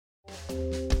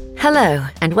Hello,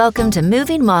 and welcome to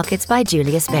Moving Markets by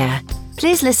Julius Baer.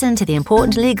 Please listen to the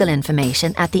important legal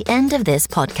information at the end of this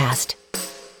podcast.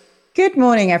 Good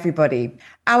morning, everybody.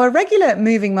 Our regular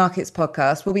Moving Markets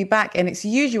podcast will be back in its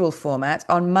usual format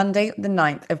on Monday, the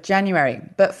 9th of January.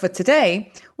 But for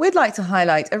today, we'd like to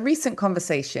highlight a recent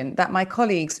conversation that my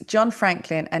colleagues John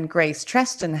Franklin and Grace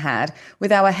Treston had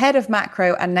with our head of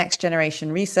macro and next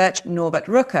generation research, Norbert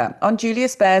Ruecker, on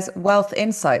Julius Baer's Wealth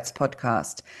Insights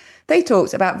podcast. They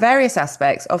talked about various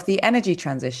aspects of the energy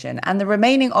transition and the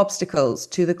remaining obstacles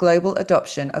to the global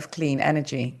adoption of clean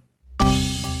energy.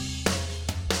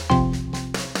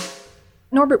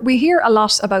 Norbert, we hear a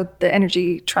lot about the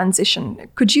energy transition.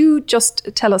 Could you just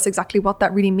tell us exactly what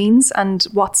that really means and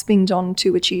what's being done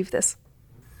to achieve this?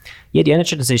 Yeah, the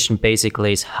energy transition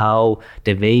basically is how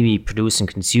the way we produce and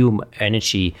consume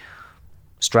energy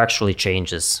structurally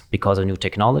changes because of new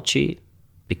technology,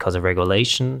 because of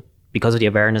regulation, because of the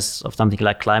awareness of something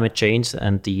like climate change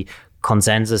and the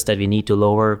consensus that we need to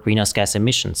lower greenhouse gas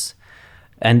emissions.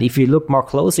 And if you look more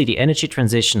closely, the energy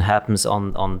transition happens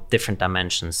on different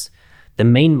dimensions. The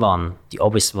main one, the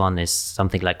obvious one, is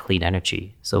something like clean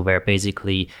energy. So where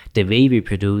basically the way we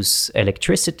produce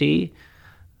electricity,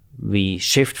 we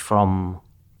shift from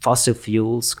fossil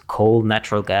fuels, coal,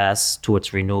 natural gas,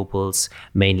 towards renewables,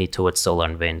 mainly towards solar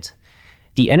and wind.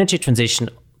 The energy transition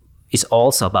is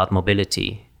also about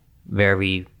mobility, where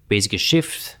we basically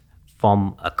shift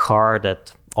from a car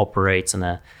that operates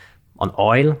on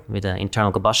oil with an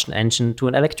internal combustion engine to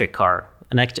an electric car,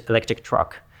 an electric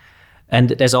truck. And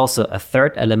there's also a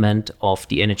third element of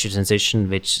the energy transition,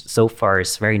 which so far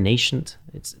is very nascent.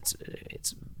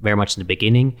 It's very much in the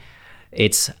beginning.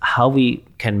 It's how we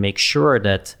can make sure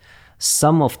that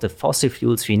some of the fossil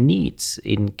fuels we need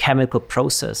in chemical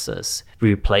processes,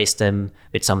 we replace them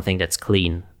with something that's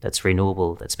clean, that's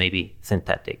renewable, that's maybe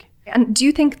synthetic. And do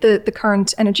you think the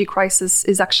current energy crisis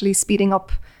is actually speeding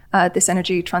up this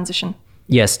energy transition?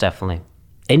 Yes, definitely.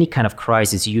 Any kind of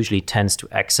crisis usually tends to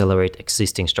accelerate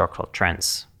existing structural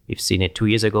trends. We've seen it 2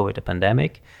 years ago with the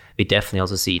pandemic. We definitely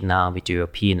also see it now with the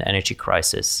European energy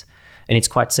crisis. And it's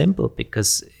quite simple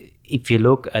because if you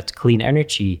look at clean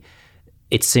energy,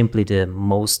 it's simply the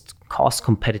most cost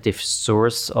competitive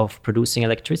source of producing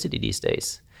electricity these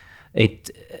days. It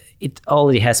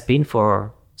already has been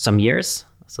for some years.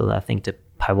 So I think the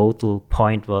pivotal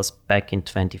point was back in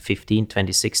 2015,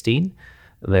 2016,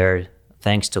 where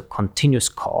thanks to continuous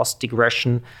cost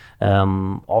regression,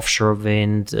 offshore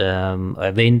wind,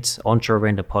 onshore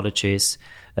wind,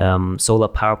 solar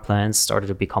power plants started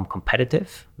to become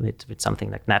competitive with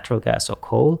something like natural gas or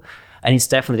coal. And it's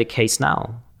definitely the case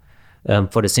now,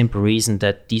 for the simple reason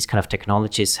that these kind of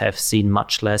technologies have seen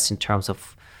much less in terms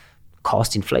of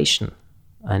cost inflation.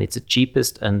 And it's the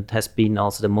cheapest and has been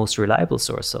also the most reliable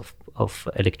source of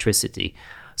electricity.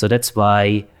 So that's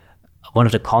why one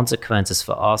of the consequences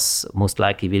for us most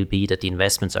likely will be that the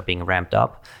investments are being ramped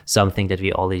up, something that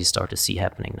we already start to see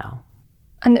happening now.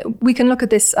 And we can look at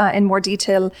this in more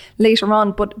detail later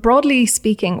on, but broadly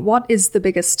speaking, what is the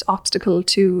biggest obstacle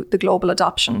to the global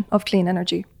adoption of clean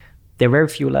energy? There are very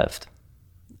few left.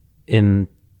 The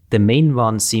main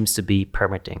one seems to be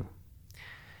permitting,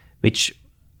 which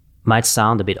might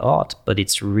sound a bit odd, but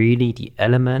it's really the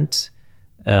element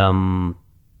that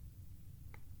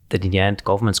in the end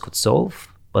governments could solve,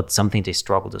 but something they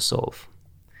struggle to solve.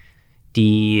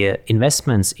 The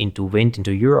investments into wind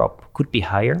into Europe could be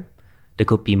higher. There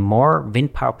could be more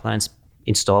wind power plants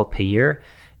installed per year.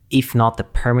 If not, the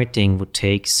permitting would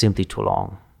take simply too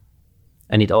long.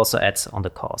 And it also adds on the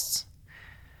costs.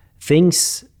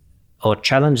 Things or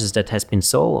challenges that has been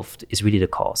solved is really the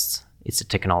costs. It's the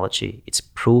technology. It's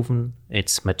proven,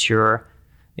 it's mature,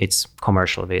 it's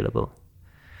commercial available.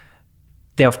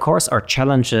 There, of course, are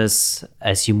challenges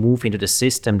as you move into the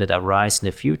system that arise in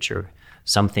the future.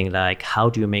 Something like,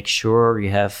 how do you make sure you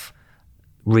have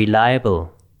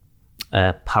reliable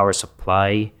power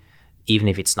supply, even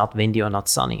if it's not windy or not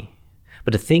sunny?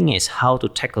 But the thing is how to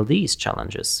tackle these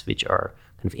challenges, which are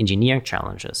kind of engineering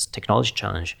challenges, technology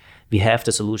challenge. We have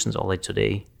the solutions already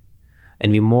today.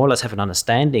 And we more or less have an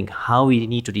understanding how we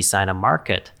need to design a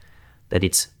market that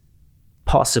it's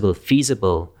possible,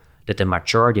 feasible, that the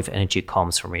majority of energy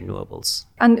comes from renewables.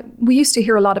 And we used to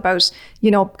hear a lot about,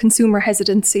 consumer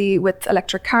hesitancy with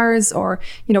electric cars or,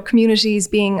 communities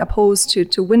being opposed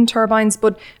to wind turbines.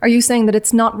 But are you saying that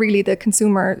it's not really the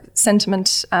consumer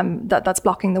sentiment that's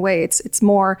blocking the way? It's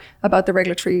more about the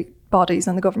regulatory bodies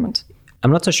and the government? I'm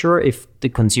not so sure if the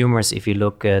consumers, if you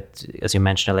look at, as you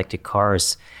mentioned, electric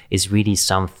cars, is really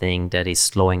something that is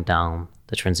slowing down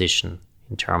the transition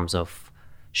in terms of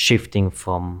shifting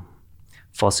from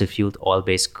fossil fueled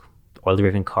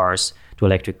oil-driven cars to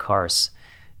electric cars.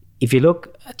 If you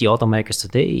look at the automakers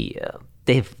today,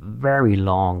 they have very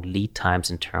long lead times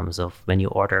in terms of when you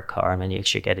order a car and when you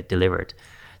actually get it delivered.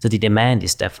 So the demand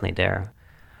is definitely there.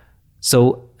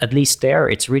 So at least there,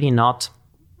 it's really not,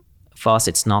 for us,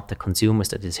 it's not the consumers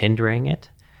that is hindering it.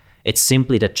 It's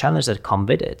simply the challenge that come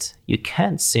with it. You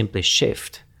can't simply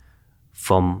shift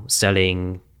from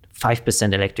selling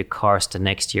 5% electric cars the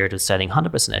next year to selling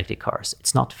 100% electric cars.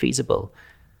 It's not feasible.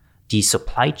 The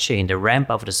supply chain, the ramp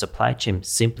up of the supply chain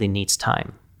simply needs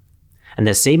time. And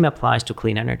the same applies to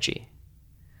clean energy.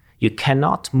 You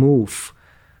cannot move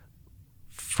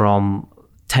from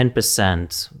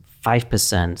 10%,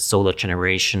 5% solar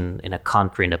generation in a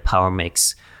country in the power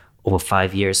mix over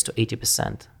 5 years to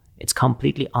 80%. It's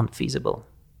completely unfeasible.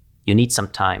 You need some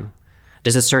time.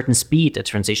 There's a certain speed a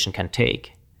transition can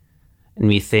take. And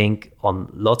we think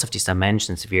on lots of these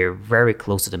dimensions, we're very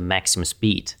close to the maximum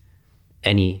speed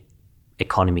any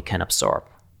economy can absorb,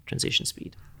 transition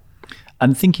speed.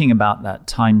 I'm thinking about that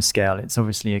time scale. It's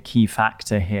obviously a key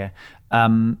factor here.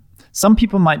 Some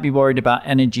people might be worried about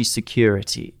energy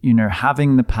security,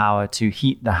 having the power to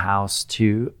heat the house,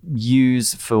 to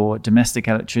use for domestic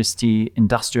electricity,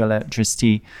 industrial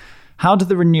electricity. How do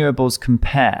the renewables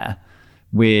compare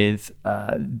with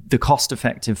the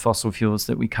cost-effective fossil fuels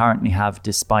that we currently have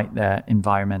despite their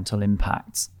environmental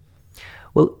impacts?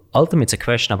 Well, ultimately, it's a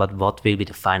question about what will be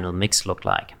the final mix look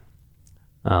like.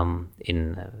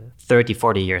 In 30,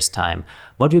 40 years' time,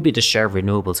 what will be the share of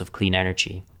renewables of clean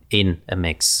energy in a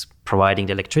mix, providing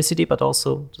the electricity, but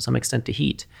also to some extent the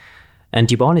heat? And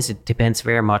to be honest, it depends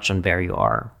very much on where you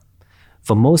are.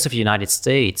 For most of the United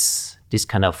States, this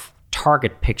kind of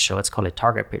target picture, let's call it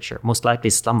target picture, most likely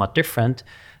is somewhat different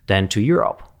than to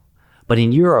Europe. But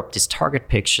in Europe, this target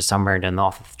picture somewhere in the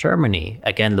north of Germany,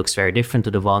 again, looks very different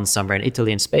to the one somewhere in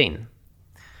Italy and Spain.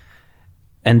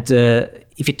 And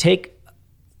if you take,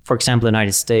 for example, the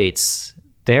United States,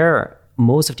 there,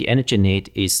 most of the energy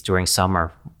need is during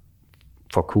summer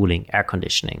for cooling, air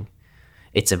conditioning.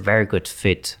 It's a very good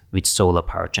fit with solar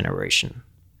power generation.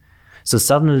 So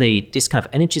suddenly, this kind of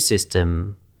energy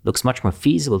system looks much more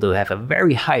feasible to have a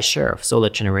very high share of solar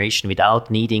generation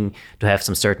without needing to have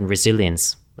some certain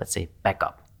resilience, let's say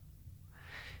backup.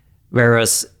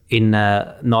 Whereas in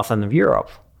Northern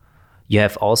Europe, you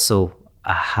have also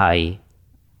a high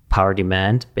power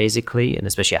demand, basically, and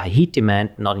especially a high heat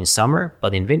demand, not in summer,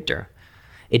 but in winter.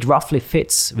 It roughly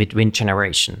fits with wind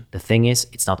generation. The thing is,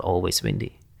 it's not always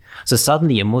windy. So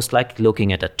suddenly you're most likely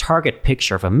looking at a target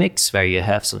picture of a mix where you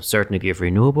have some certain degree of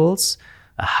renewables,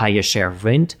 a higher share of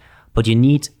wind, but you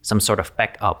need some sort of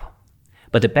backup.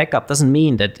 But the backup doesn't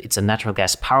mean that it's a natural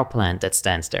gas power plant that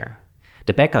stands there.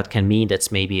 The backup can mean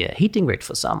that's maybe a heating grid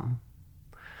for some,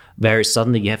 where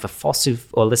suddenly you have a fossil,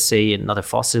 or let's say not a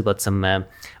fossil, but some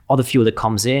other fuel that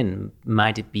comes in.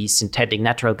 Might it be synthetic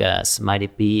natural gas? Might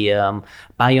it be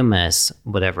biomass,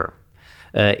 whatever.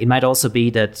 It might also be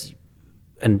that,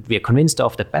 and we are convinced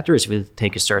of, that batteries will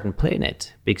take a certain play in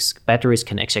it, because batteries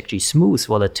can actually smooth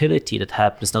volatility that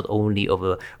happens not only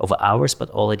over hours, but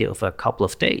already over a couple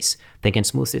of days. They can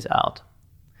smooth this out.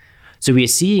 So we are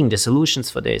seeing the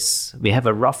solutions for this. We have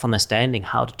a rough understanding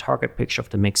how the target picture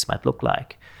of the mix might look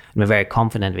like. And we're very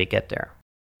confident we get there.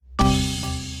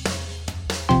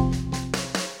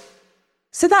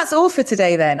 So that's all for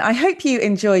today then. I hope you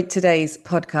enjoyed today's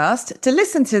podcast. To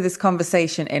listen to this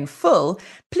conversation in full,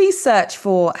 please search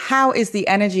for How is the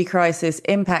Energy Crisis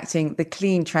Impacting the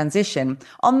Clean Transition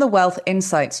on the Wealth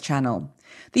Insights channel.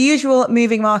 The usual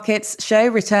Moving Markets show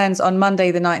returns on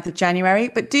Monday, the 9th of January,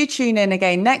 but do tune in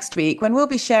again next week when we'll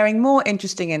be sharing more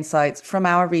interesting insights from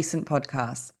our recent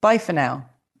podcasts. Bye for now.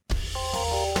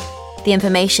 The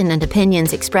information and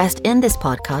opinions expressed in this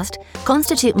podcast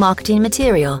constitute marketing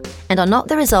material and are not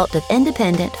the result of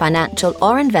independent financial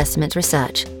or investment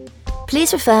research.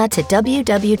 Please refer to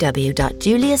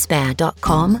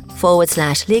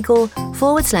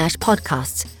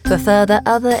www.juliusbaer.com/legal/podcasts for further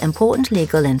other important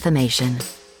legal information.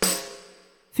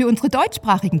 Für unsere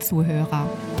deutschsprachigen Zuhörer.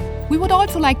 We would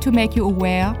also like to make you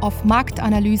aware of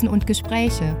Marktanalysen und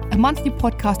Gespräche, a monthly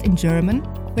podcast in German,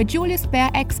 where Julius Baer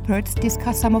experts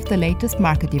discuss some of the latest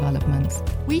market developments.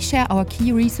 We share our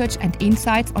key research and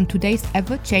insights on today's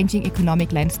ever-changing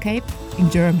economic landscape in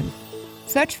German.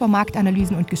 Search for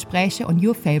Marktanalysen und Gespräche on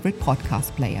your favorite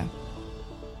podcast player.